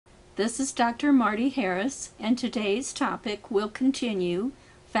This is Dr. Marty Harris, and today's topic will continue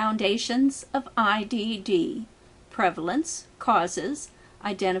Foundations of IDD, Prevalence, Causes,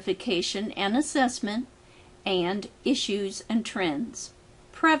 Identification and Assessment, and Issues and Trends.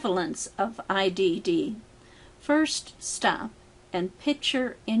 Prevalence of IDD. First, stop and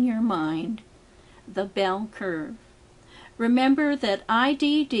picture in your mind the bell curve. Remember that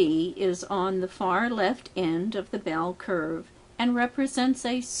IDD is on the far left end of the bell curve and represents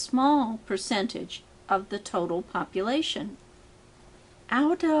a small percentage of the total population.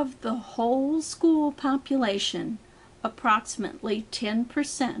 Out of the whole school population, approximately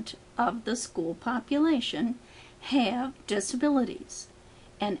 10% of the school population have disabilities,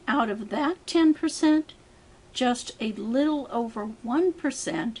 and out of that 10%, just a little over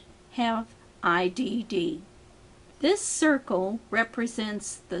 1% have IDD. This circle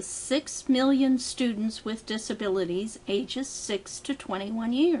represents the 6 million students with disabilities ages 6 to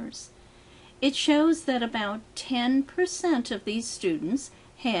 21 years. It shows that about 10% of these students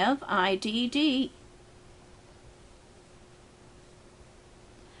have IDD.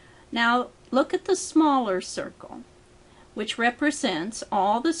 Now look at the smaller circle, which represents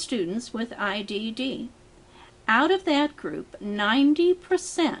all the students with IDD. Out of that group,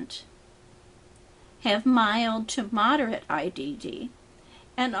 90% have mild to moderate IDD,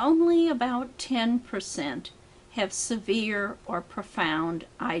 and only about 10% have severe or profound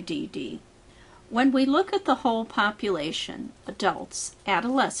IDD. When we look at the whole population, adults,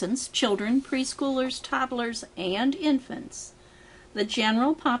 adolescents, children, preschoolers, toddlers, and infants, the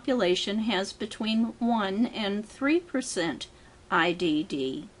general population has between 1 and 3%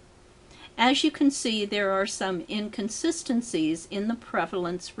 IDD. As you can see, there are some inconsistencies in the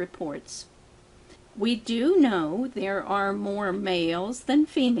prevalence reports. We do know there are more males than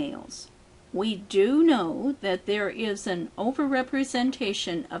females. We do know that there is an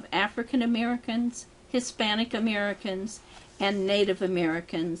overrepresentation of African Americans, Hispanic Americans, and Native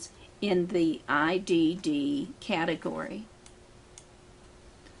Americans in the IDD category.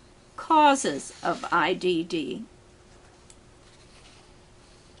 Causes of IDD.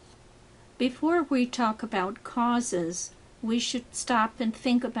 Before we talk about causes, we should stop and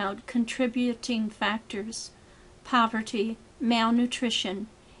think about contributing factors: poverty, malnutrition,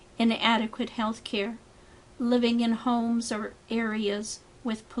 inadequate health care, living in homes or areas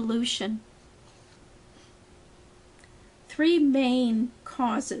with pollution. 3 main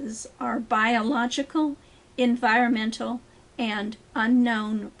causes are biological, environmental, and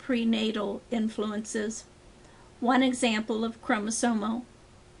unknown prenatal influences. One example of chromosomal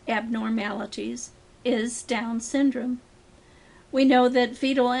abnormalities is Down syndrome. We know that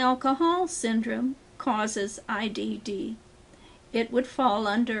fetal alcohol syndrome causes IDD. It would fall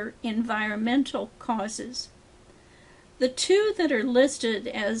under environmental causes. The 2 that are listed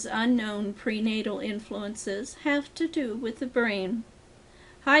as unknown prenatal influences have to do with the brain.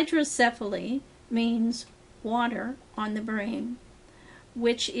 Hydrocephaly means water on the brain,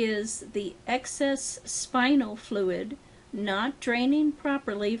 which is the excess spinal fluid not draining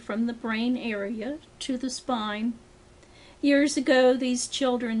properly from the brain area to the spine. Years ago, these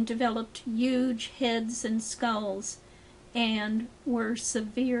children developed huge heads and skulls and were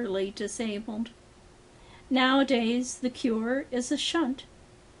severely disabled. Nowadays, the cure is a shunt.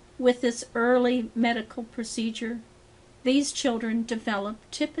 With this early medical procedure, these children develop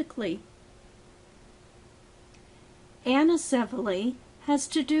typically. Anencephaly has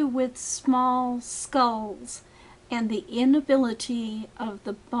to do with small skulls and the inability of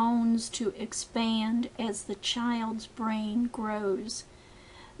the bones to expand as the child's brain grows.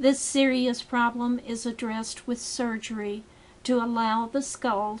 This serious problem is addressed with surgery to allow the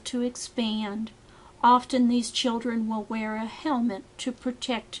skull to expand. Often these children will wear a helmet to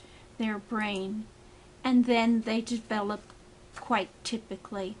protect their brain, and then they develop quite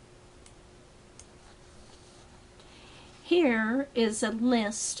typically. Here is a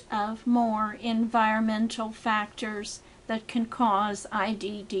list of more environmental factors that can cause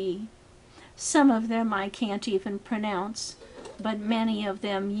IDD. Some of them I can't even pronounce, but many of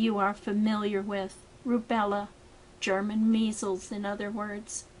them you are familiar with. Rubella, German measles in other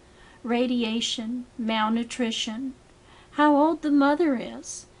words. Radiation, malnutrition, how old the mother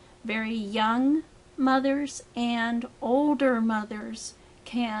is. Very young mothers and older mothers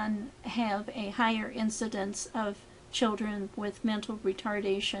can have a higher incidence of children with mental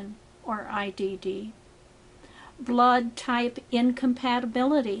retardation or IDD. Blood type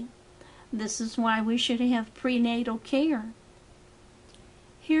incompatibility. This is why we should have prenatal care.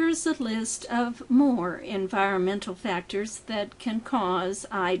 Here's a list of more environmental factors that can cause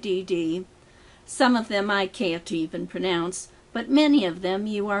IDD. Some of them I can't even pronounce, but many of them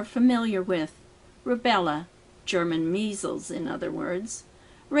you are familiar with. Rubella, German measles in other words,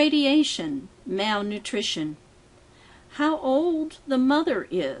 radiation, malnutrition. How old the mother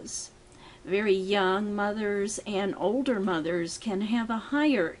is. Very young mothers and older mothers can have a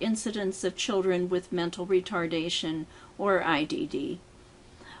higher incidence of children with mental retardation or IDD.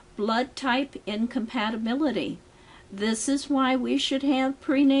 Blood type incompatibility. This is why we should have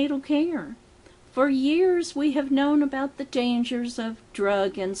prenatal care. For years we have known about the dangers of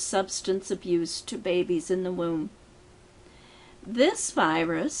drug and substance abuse to babies in the womb. This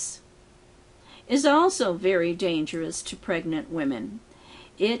virus is also very dangerous to pregnant women.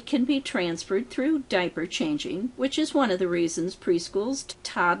 It can be transferred through diaper changing, which is one of the reasons preschools,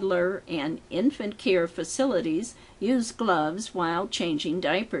 toddler, and infant care facilities use gloves while changing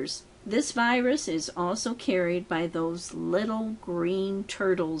diapers. This virus is also carried by those little green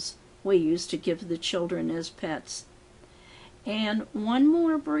turtles we used to give the children as pets. And one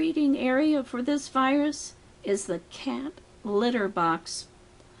more breeding area for this virus is the cat litter box.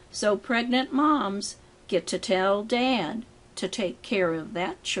 So pregnant moms get to tell Dad to take care of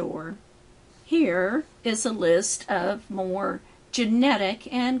that chore. Here is a list of more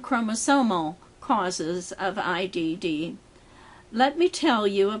genetic and chromosomal causes of IDD. Let me tell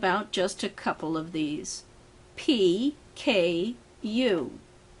you about just a couple of these. PKU.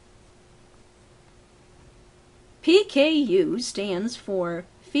 PKU stands for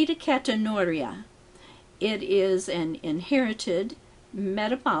phenylketonuria. It is an inherited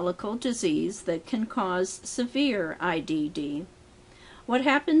metabolical disease that can cause severe IDD. What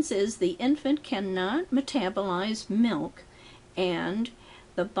happens is the infant cannot metabolize milk, and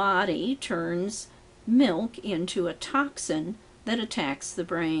the body turns milk into a toxin that attacks the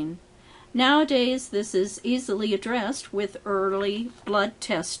brain. Nowadays, this is easily addressed with early blood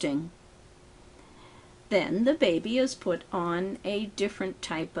testing. Then the baby is put on a different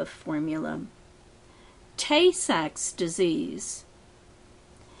type of formula. Tay-Sachs disease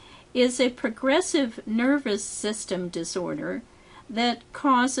is a progressive nervous system disorder that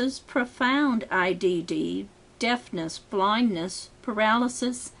causes profound IDD, deafness, blindness,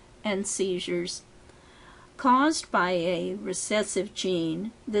 paralysis, and seizures. Caused by a recessive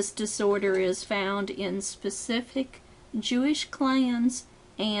gene, this disorder is found in specific Jewish clans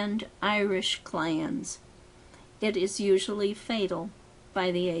and Irish clans. It is usually fatal by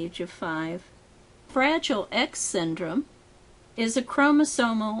the age of 5. Fragile X syndrome is a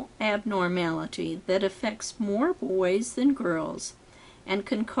chromosomal abnormality that affects more boys than girls and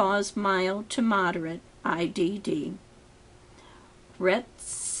can cause mild to moderate IDD. Rett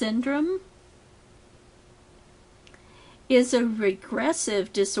syndrome is a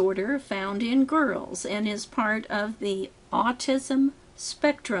regressive disorder found in girls and is part of the autism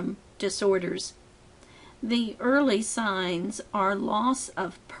spectrum disorders. The early signs are loss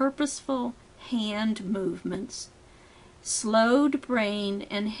of purposeful hand movements, slowed brain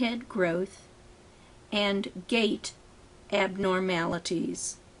and head growth, and gait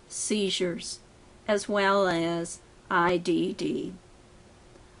abnormalities, seizures, as well as IDD.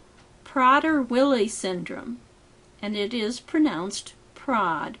 Prader-Willi syndrome, and it is pronounced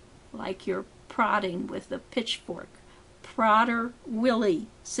prod, like you're prodding with a pitchfork. Prader-Willi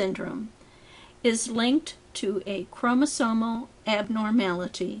syndrome is linked to a chromosomal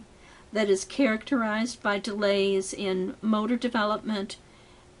abnormality that is characterized by delays in motor development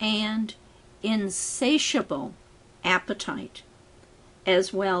and insatiable appetite,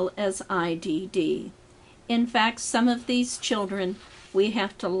 as well as IDD. In fact, some of these children, we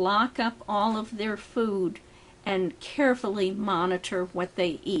have to lock up all of their food and carefully monitor what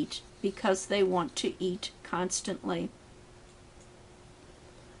they eat because they want to eat constantly.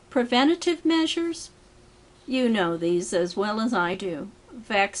 Preventative measures, you know these as well as I do.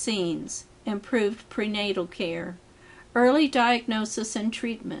 Vaccines, improved prenatal care, early diagnosis and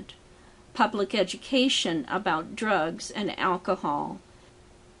treatment, public education about drugs and alcohol,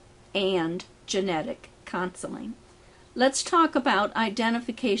 and genetic counseling. Let's talk about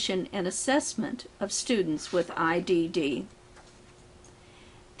identification and assessment of students with IDD.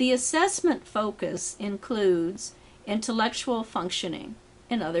 The assessment focus includes intellectual functioning,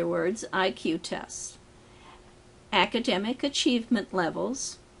 in other words, IQ tests, academic achievement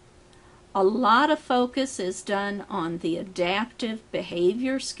levels. A lot of focus is done on the adaptive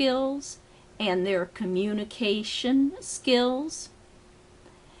behavior skills and their communication skills.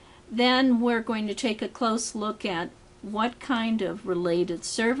 Then we're going to take a close look at what kind of related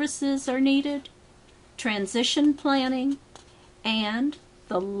services are needed, transition planning, and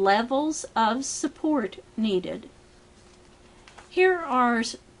the levels of support needed. Here are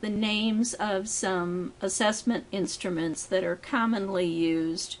the names of some assessment instruments that are commonly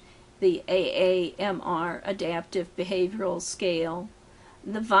used: the AAMR, Adaptive Behavioral Scale,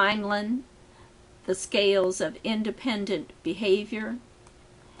 the Vineland, the Scales of Independent Behavior,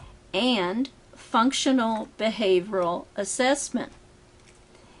 and Functional Behavioral Assessment.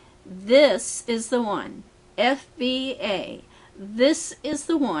 This is the one, FBA. This is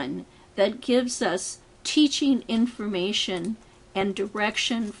the one that gives us teaching information and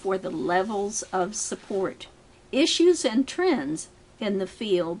direction for the levels of support. Issues and trends in the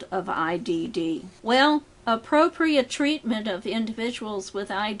field of IDD. Well, appropriate treatment of individuals with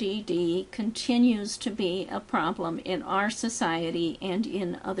IDD continues to be a problem in our society and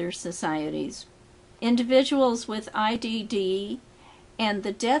in other societies. Individuals with IDD and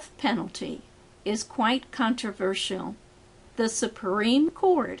the death penalty is quite controversial. The Supreme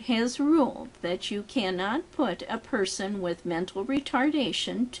Court has ruled that you cannot put a person with mental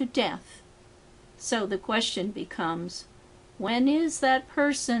retardation to death. So the question becomes, when is that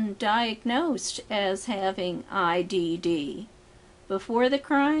person diagnosed as having IDD? Before the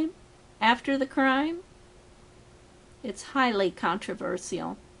crime? After the crime? It's highly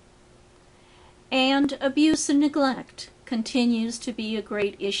controversial. And abuse and neglect continues to be a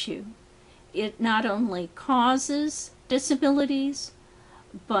great issue. It not only causes disabilities,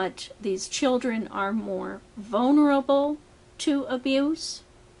 but these children are more vulnerable to abuse,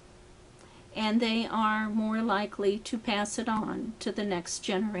 and they are more likely to pass it on to the next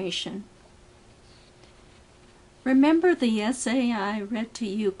generation. Remember the essay I read to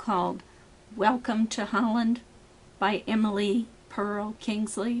you called Welcome to Holland by Emily Pearl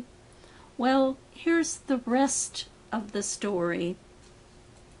Kingsley? Well, here's the rest of the story.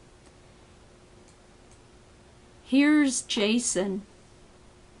 Here's Jason.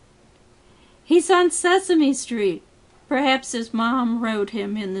 He's on Sesame Street. Perhaps his mom wrote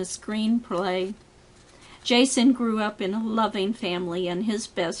him in the screenplay. Jason grew up in a loving family, and his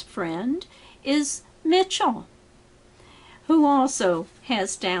best friend is Mitchell, who also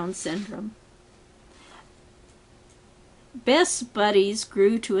has Down syndrome. Best buddies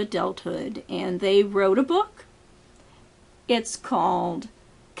grew to adulthood, and they wrote a book. It's called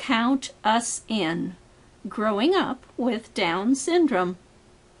Count Us In: Growing Up with Down Syndrome.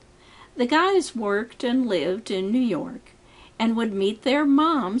 The guys worked and lived in New York and would meet their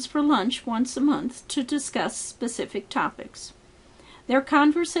moms for lunch once a month to discuss specific topics. Their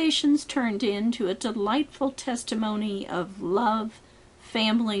conversations turned into a delightful testimony of love,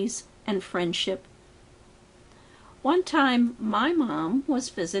 families, and friendship. One time, my mom was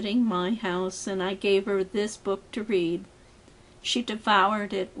visiting my house, and I gave her this book to read. She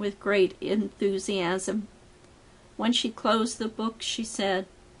devoured it with great enthusiasm. When she closed the book, she said,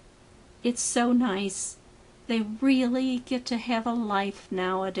 "It's so nice. They really get to have a life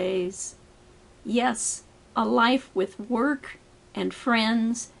nowadays." Yes, a life with work and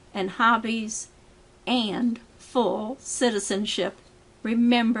friends and hobbies and full citizenship.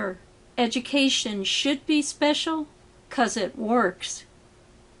 Remember, education should be special 'cause it works.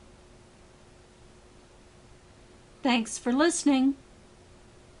 Thanks for listening.